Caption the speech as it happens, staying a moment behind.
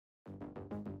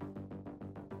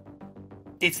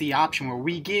It's the option where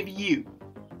we give you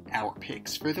our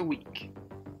picks for the week.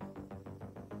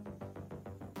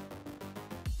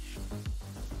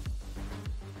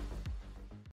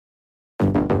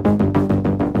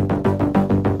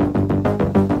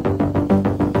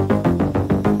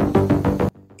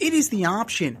 It is the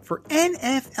option for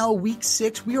NFL Week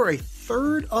 6. We are a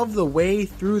third of the way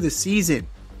through the season.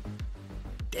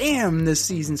 Damn, this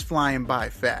season's flying by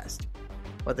fast.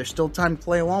 But there's still time to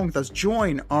play along with us.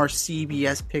 Join our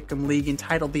CBS Pick'em League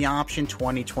entitled The Option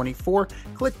 2024.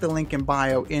 Click the link in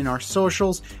bio in our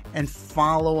socials and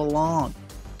follow along.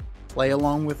 Play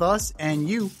along with us and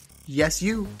you, yes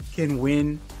you, can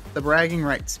win the bragging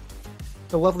rights.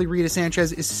 The lovely Rita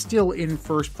Sanchez is still in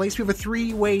first place. We have a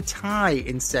three-way tie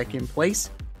in second place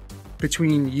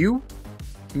between you,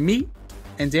 me,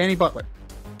 and Danny Butler.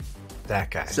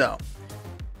 That guy. So,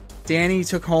 Danny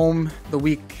took home the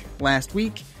week last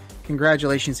week.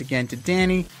 Congratulations again to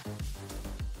Danny.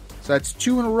 So that's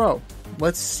 2 in a row.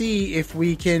 Let's see if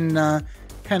we can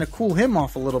kind of cool him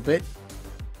off a little bit,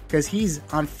 because he's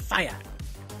on fire.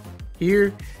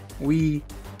 Here we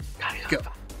go.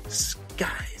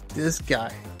 This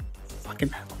guy. Fucking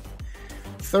hell.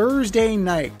 Thursday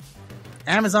night,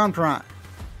 Amazon Prime.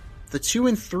 The 2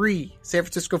 and 3 San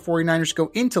Francisco 49ers go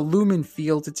into Lumen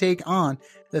Field to take on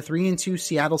the 3 and 2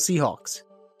 Seattle Seahawks.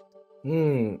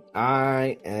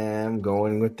 I am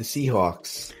going with the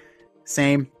Seahawks.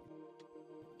 Same.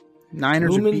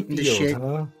 Niners Lumen are beating the shit.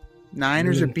 Huh?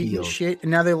 Niners Lumen are beating Field. shit,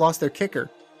 and now they lost their kicker.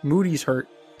 Moody's hurt.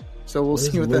 So we'll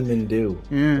see what Lumen do.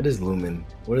 Yeah. What is Lumen?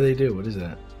 What do they do? What is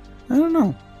that? I don't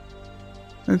know.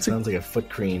 Sounds like a foot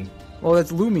cream. Well,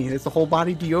 that's Lumi. It's a whole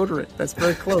body deodorant. That's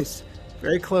very close.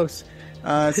 Very close.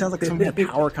 It sounds like some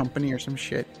power company or some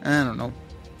shit. I don't know.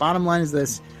 Bottom line is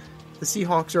this. The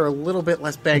Seahawks are a little bit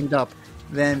less banged up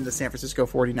than the San Francisco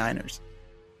 49ers.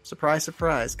 Surprise,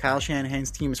 surprise. Kyle Shanahan's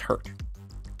team is hurt.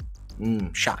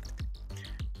 Shocked.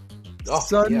 Oh,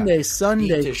 Sunday, yeah.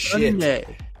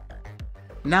 Sunday.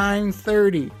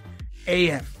 9:30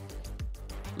 a.m.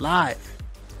 Live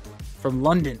from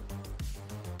London.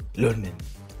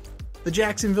 The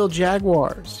Jacksonville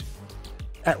Jaguars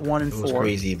at 1 and 4. Those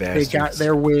crazy They bastards. got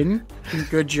their win.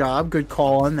 Good job. Good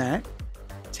call on that.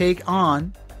 Take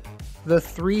on the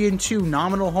 3 and 2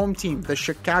 nominal home team, the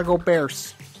Chicago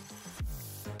Bears.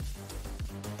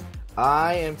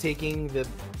 I am taking the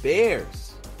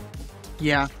Bears.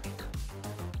 Yeah.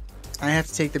 I have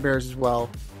to take the Bears as well.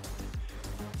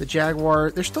 The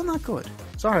Jaguars, they're still not good.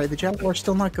 Sorry, the Jaguars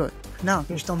still not good. No,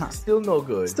 they're still not. Still no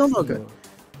good. Still no good.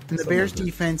 And the Still Bears' no good.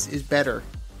 defense is better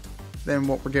than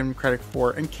what we're giving credit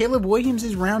for. And Caleb Williams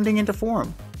is rounding into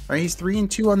form. Right? He's 3 and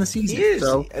 2 on the season. He is.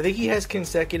 So I think he has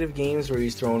consecutive games where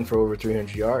he's thrown for over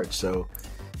 300 yards. So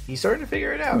he's starting to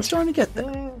figure it out. I'm starting to get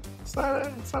there. It's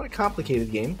not a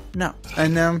complicated game. No,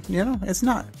 and it's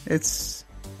not. It's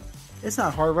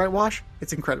not hard, right, Wash?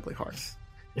 It's incredibly hard.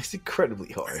 It's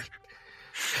incredibly hard.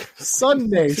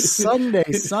 Sunday,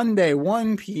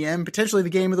 1 p.m., potentially the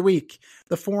game of the week.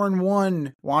 The 4 and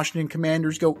 1 Washington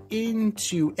Commanders go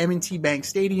into M&T Bank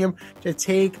Stadium to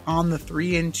take on the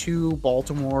 3 and 2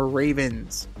 Baltimore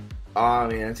Ravens. Oh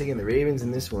man, I'm taking the Ravens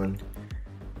in this one.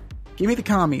 Give me the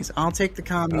commies. I'll take the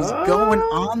commies going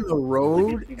on the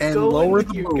road and lower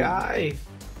the moon. Guy.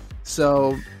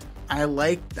 So I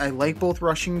like both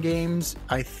rushing games.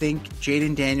 I think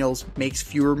Jaden Daniels makes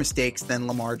fewer mistakes than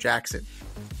Lamar Jackson.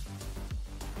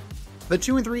 The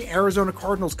 2 and 3 Arizona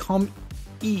Cardinals come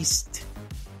east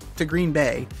to Green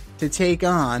Bay to take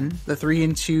on the 3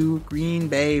 and 2 Green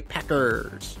Bay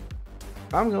Packers.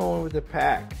 I'm going with the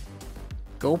Pack.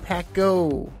 Go Pack,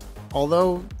 go.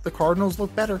 Although the Cardinals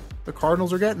look better. The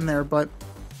Cardinals are getting there, but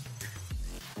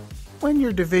when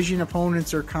your division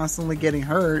opponents are constantly getting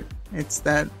hurt, it's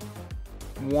that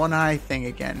one eye thing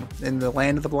again. In the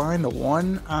land of the blind, the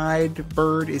one-eyed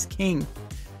bird is king.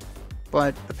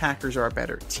 But the Packers are a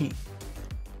better team.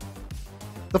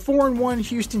 The 4 and 1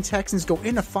 Houston Texans go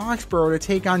into Foxborough to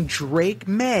take on Drake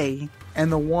May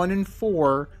and the 1 and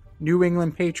 4 New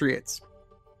England Patriots.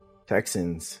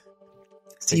 Texans.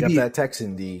 Take up that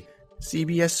Texan D.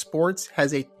 CBS Sports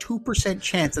has a 2%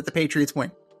 chance that the Patriots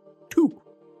win. 2.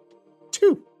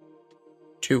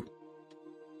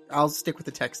 I'll stick with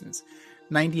the Texans.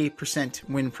 98%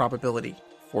 win probability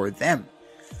for them.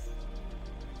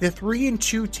 The 3 and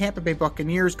 2 Tampa Bay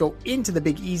Buccaneers go into the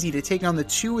Big Easy to take on the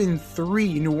 2 and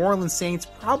 3 New Orleans Saints,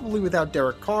 probably without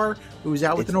Derek Carr, who's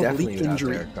out with an oblique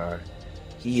injury. Derek Carr.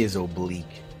 He is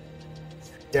oblique.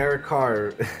 Derek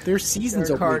Carr. Their season's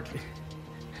Derek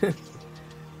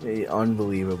oblique.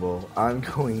 Unbelievable. I'm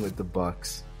going with the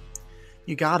Bucks.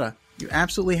 You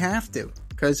absolutely have to,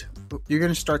 because you're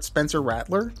going to start Spencer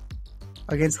Rattler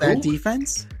against that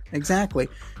defense. Exactly.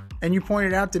 And you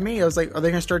pointed out to me, I was like, are they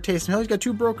going to start Taysom Hill? He's got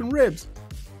 2 broken ribs.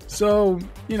 So,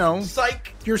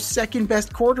 Psych. Your second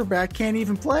best quarterback can't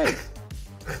even play.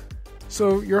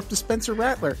 So you're up to Spencer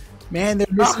Rattler. Man, they're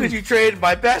missing... How could you trade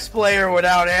my best player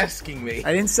without asking me?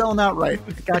 I didn't sell him outright.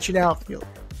 I got you to outfield.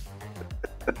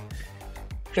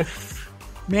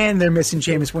 Man, they're missing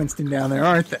Jameis Winston down there,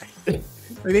 aren't they?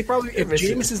 They probably, if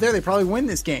Jameis is there, they probably win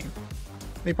this game.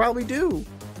 They probably do.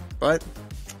 But,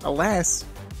 alas,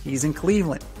 he's in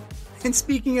Cleveland. And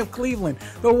speaking of Cleveland,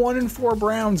 the 1-4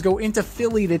 Browns go into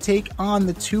Philly to take on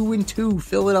the 2-2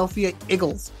 Philadelphia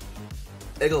Eagles.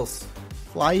 Eagles.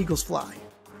 Fly, Eagles, fly.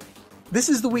 This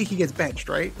is the week he gets benched,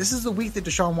 right? This is the week that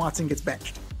Deshaun Watson gets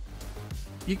benched.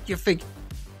 You figure.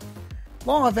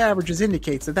 Law of averages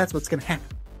indicates that that's what's going to happen.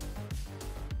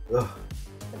 Ugh.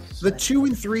 The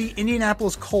 2-3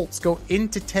 Indianapolis Colts go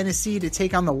into Tennessee to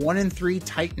take on the 1-3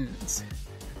 Titans.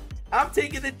 I'm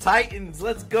taking the Titans.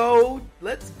 Let's go.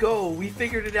 We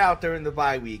figured it out during the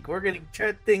bye week. We're going to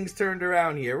get things turned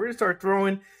around here. We're going to start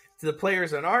throwing to the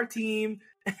players on our team.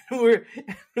 And we're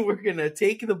going to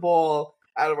take the ball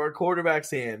out of our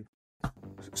quarterback's hand.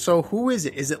 So who is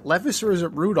it? Is it Levis or is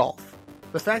it Rudolph?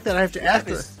 The fact that I have to ask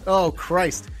this. Oh,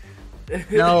 Christ.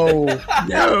 No.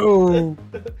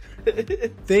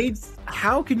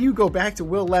 How can you go back to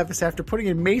Will Levis after putting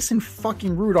in Mason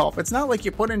fucking Rudolph? It's not like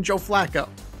you put in Joe Flacco.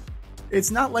 It's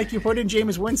not like you put in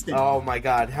Jameis Winston. Oh my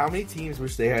God. How many teams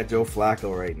wish they had Joe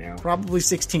Flacco right now? Probably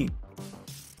 16.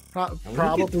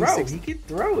 Probably 16. He can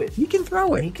throw it. He can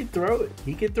throw it.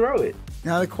 He can throw it.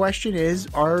 Now the question is,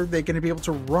 are they going to be able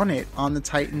to run it on the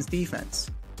Titans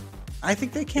defense? I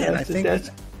think they can. I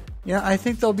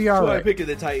think they'll be all right. I'm picking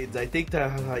the Titans. I think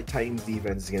the Titans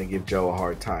defense is going to give Joe a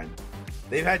hard time.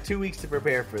 They've had 2 weeks to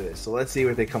prepare for this, so let's see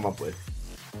what they come up with.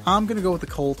 I'm going to go with the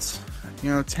Colts.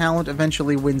 Talent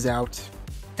eventually wins out,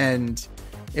 and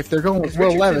if they're going with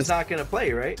Will Levis, not going to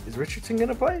play, right? Is Richardson going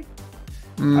to play?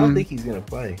 I don't think he's going to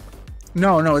play.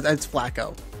 No, it's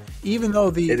Flacco. Even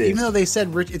though they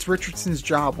said it's Richardson's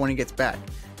job when he gets back.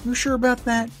 You sure about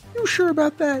that?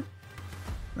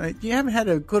 Right? You haven't had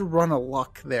a good run of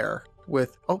luck there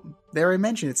with. Oh, there I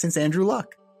mentioned it since Andrew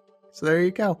Luck. So there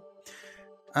you go.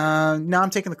 Now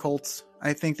I'm taking the Colts.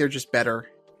 I think they're just better,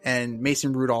 and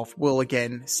Mason Rudolph will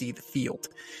again see the field.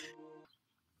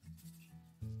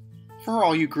 For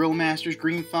all you grill masters,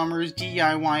 green thumbers,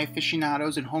 DIY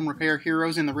aficionados, and home repair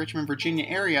heroes in the Richmond, Virginia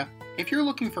area, if you're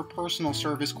looking for personal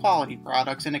service quality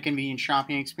products and a convenient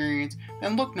shopping experience,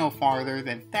 then look no farther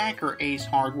than Thacker Ace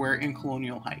Hardware in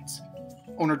Colonial Heights.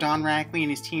 Owner Don Rackley and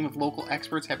his team of local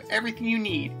experts have everything you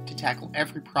need to tackle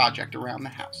every project around the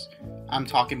house. I'm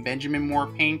talking Benjamin Moore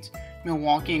paint,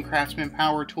 Milwaukee and Craftsman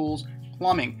power tools,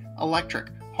 plumbing, electric,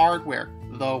 hardware,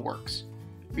 the works.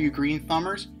 For you green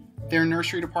thumbers, their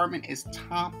nursery department is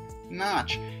top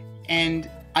notch, and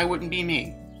I wouldn't be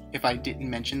me if I didn't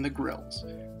mention the grills.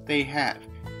 They have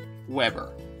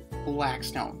Weber,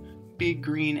 Blackstone, Big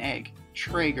Green Egg,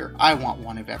 Traeger. I want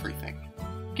one of everything.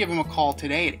 Give them a call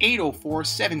today at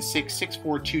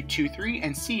 804-766-4223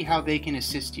 and see how they can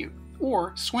assist you.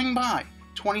 Or swing by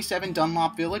 27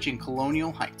 Dunlop Village in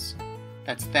Colonial Heights.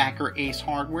 That's Thacker Ace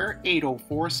Hardware,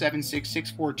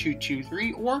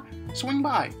 804-766-4223, or swing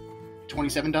by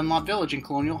 27 Dunlop Village in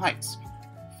Colonial Heights.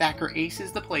 Thacker Ace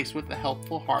is the place with the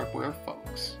helpful hardware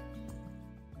folks.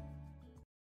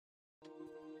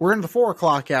 We're in the 4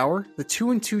 o'clock hour. The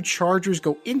 2-2 Chargers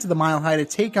go into the Mile High to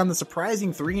take on the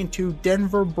surprising 3-2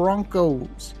 Denver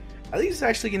Broncos. I think it's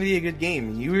actually going to be a good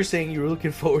game. You were saying you were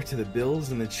looking forward to the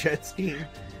Bills and the Jets game.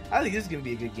 I think this is going to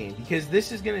be a good game because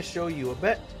this is going to show you. I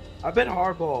bet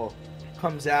Harbaugh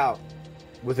comes out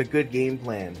with a good game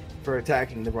plan for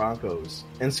attacking the Broncos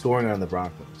and scoring on the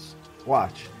Broncos.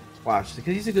 Watch, because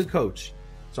he's a good coach.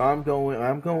 So I'm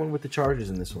going with the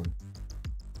Chargers in this one.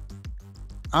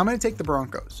 I'm going to take the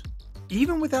Broncos.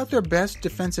 Even without their best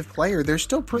defensive player, they're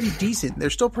still pretty decent. They're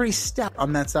still pretty stout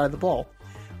on that side of the ball.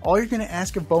 All you're going to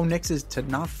ask of Bo Nix is to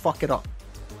not fuck it up.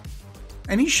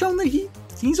 And he's shown that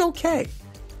he's okay.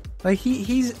 Like,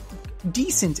 he's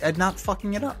decent at not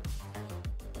fucking it up.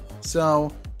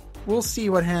 So, we'll see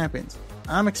what happens.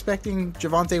 I'm expecting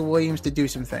Javonte Williams to do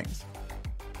some things.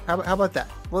 How about that?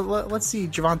 Let's see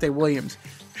Javonte Williams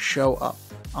show up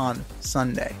on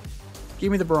Sunday.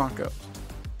 Give me the Broncos.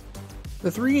 The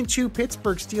 3-2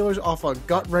 Pittsburgh Steelers, off a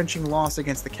gut-wrenching loss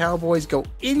against the Cowboys, go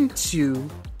into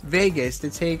Vegas to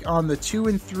take on the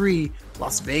 2-3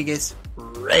 Las Vegas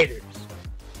Raiders.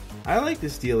 I like the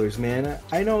Steelers, man.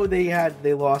 I know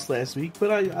they lost last week, but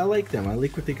I like them. I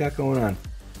like what they got going on.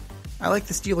 I like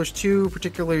the Steelers too,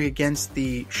 particularly against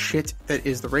the shit that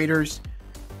is the Raiders.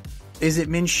 Is it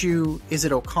Minshew? Is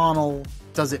it O'Connell?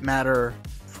 Does it matter?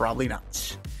 Probably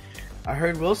not. I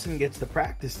heard Wilson gets to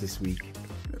practice this week.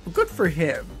 Good for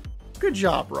him. Good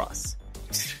job, Russ.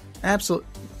 Absolutely.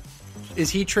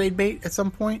 Is he trade bait at some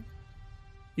point?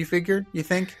 You figure? You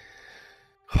think?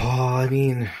 Oh, I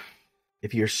mean,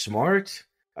 if you're smart,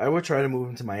 I would try to move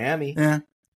him to Miami. Yeah.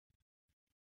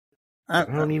 I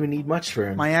don't even need much for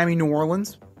him. Miami, New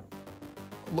Orleans.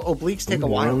 Obliques take a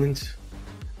while. New Orleans.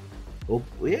 Oh,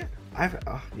 yeah.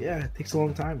 Yeah, it takes a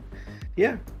long time.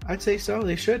 Yeah, I'd say so.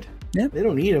 They should. Yeah. They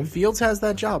don't need him. Fields has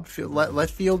that job. Let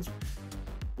Fields,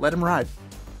 let him ride.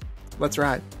 Let's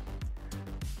ride.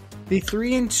 The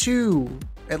 3-2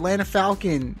 Atlanta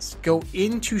Falcons go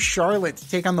into Charlotte to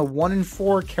take on the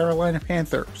 1-4 Carolina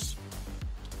Panthers.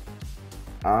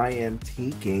 I am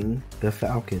taking the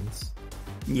Falcons.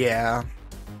 Yeah.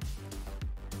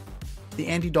 The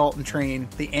Andrew Dalton train.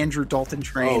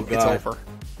 Oh, it's over.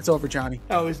 It's over, Johnny.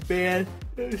 That was bad.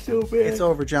 That was so bad. It's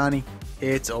over, Johnny.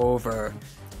 It's over.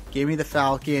 Give me the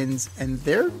Falcons, and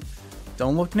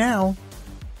don't look now.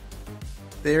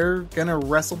 They're going to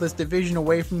wrestle this division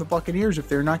away from the Buccaneers if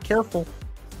they're not careful.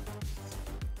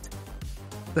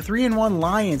 The 3-1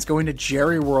 Lions go into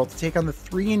Jerry World to take on the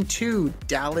 3-2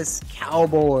 Dallas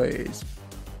Cowboys.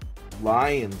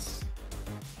 Lions.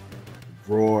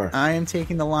 Roar. I am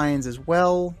taking the Lions as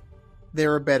well.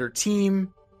 They're a better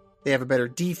team. They have a better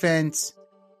defense.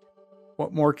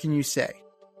 What more can you say?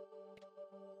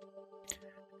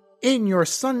 In your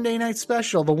Sunday night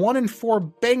special, the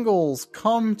 1-4 Bengals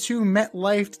come to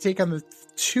MetLife to take on the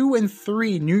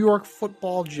 2-3 New York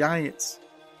Football Giants.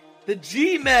 The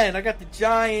G-Men. I got the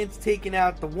Giants taking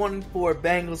out the 1-4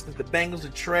 Bengals because the Bengals are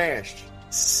trashed.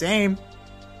 Same.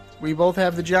 We both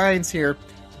have the Giants here.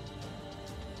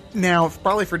 Now,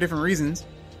 probably for different reasons.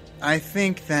 I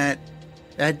think that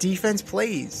defense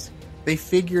plays. They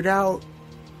figured out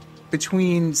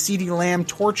between CeeDee Lamb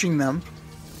torching them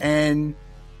and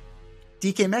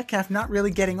DK Metcalf not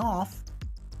really getting off,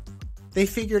 they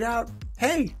figured out,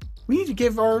 hey, we need to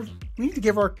give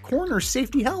our corners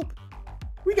safety help.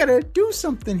 We got to do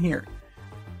something here.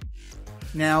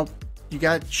 Now, you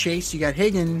got Chase, you got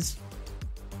Higgins.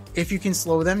 If you can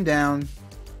slow them down,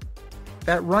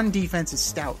 that run defense is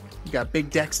stout. You got Big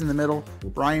Dex in the middle.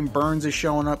 Brian Burns is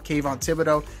showing up. Kayvon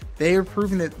Thibodeau. They are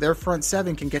proving that their front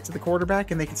seven can get to the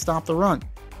quarterback and they can stop the run.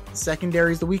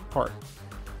 Secondary is the weak part.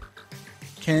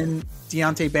 Can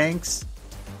Deonte Banks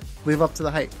live up to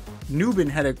the hype? Newbin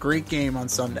had a great game on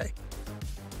Sunday.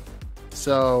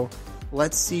 So,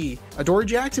 let's see. Adoree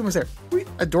Jackson was there.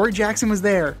 Adoree Jackson was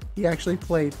there. He actually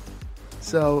played.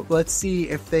 So, let's see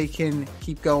if they can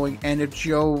keep going. And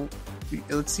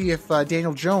let's see if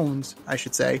Daniel Jones, I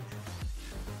should say,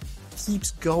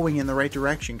 keeps going in the right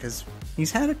direction, because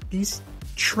he's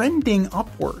trending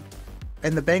upward.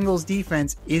 And the Bengals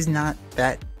defense is not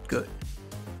that good.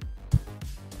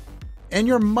 And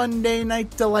your Monday night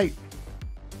delight.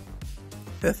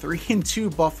 The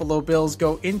 3-2 Buffalo Bills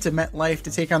go into MetLife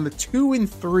to take on the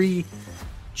 2-3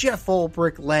 Jeff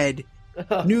Ulbrich led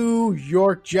New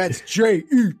York Jets.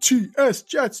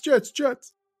 Jets,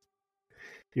 Jets.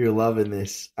 You're loving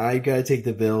this. I gotta take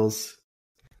the Bills.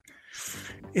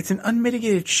 It's an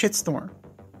unmitigated shitstorm.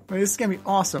 This is gonna be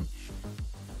awesome.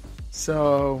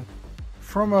 So,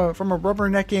 from a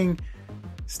rubbernecking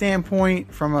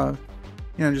standpoint, from a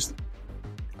just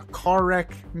a car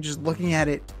wreck, I'm just looking at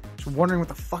it, just wondering what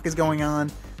the fuck is going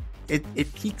on.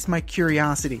 It piques my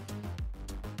curiosity.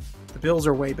 The Bills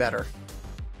are way better.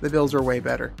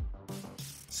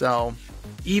 So,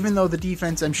 even though the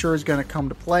defense, I'm sure, is going to come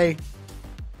to play,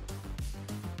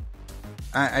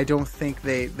 I don't think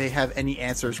they have any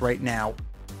answers right now.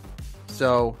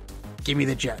 So, give me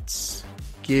the Jets.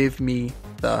 Give me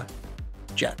the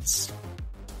Jets.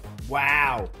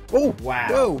 Wow. Oh, wow.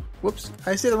 Whoa. Whoops.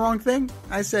 I said the wrong thing.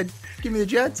 I said, give me the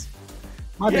Jets.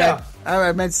 My bad.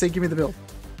 I meant to say, give me the Bills.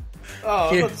 Oh,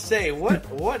 I was about to say,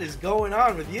 what is going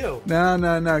on with you?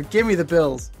 No. Give me the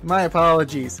Bills. My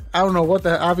apologies. I don't know what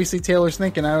obviously Taylor's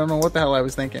thinking. I don't know what the hell I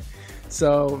was thinking.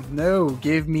 So, no,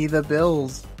 give me the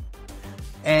Bills.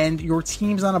 And your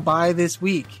team's on a bye this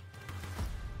week.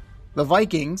 The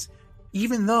Vikings,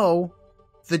 even though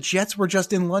the Jets were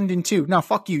just in London too. Now,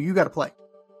 fuck you. You got to play.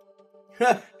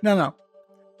 No.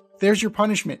 There's your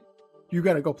punishment. You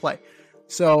got to go play.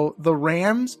 So, the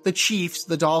Rams, the Chiefs,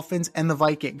 the Dolphins, and the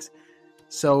Vikings.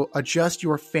 So, adjust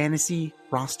your fantasy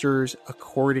rosters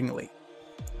accordingly.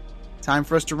 Time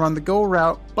for us to run the go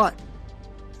route, but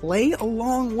play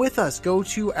along with us. Go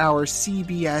to our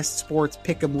CBS Sports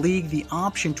Pick'em League, the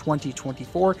Option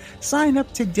 2024. Sign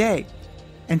up today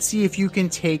and see if you can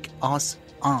take us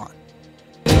on.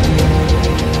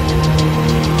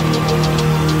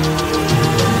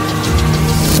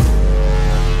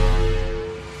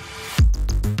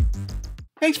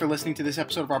 Thanks for listening to this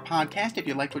episode of our podcast. If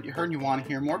you liked what you heard and you want to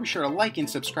hear more, be sure to like and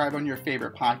subscribe on your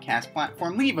favorite podcast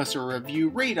platform. Leave us a review,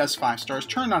 rate us 5 stars,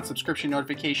 turn on subscription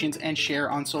notifications, and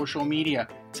share on social media.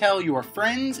 Tell your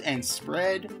friends and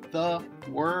spread the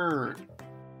word.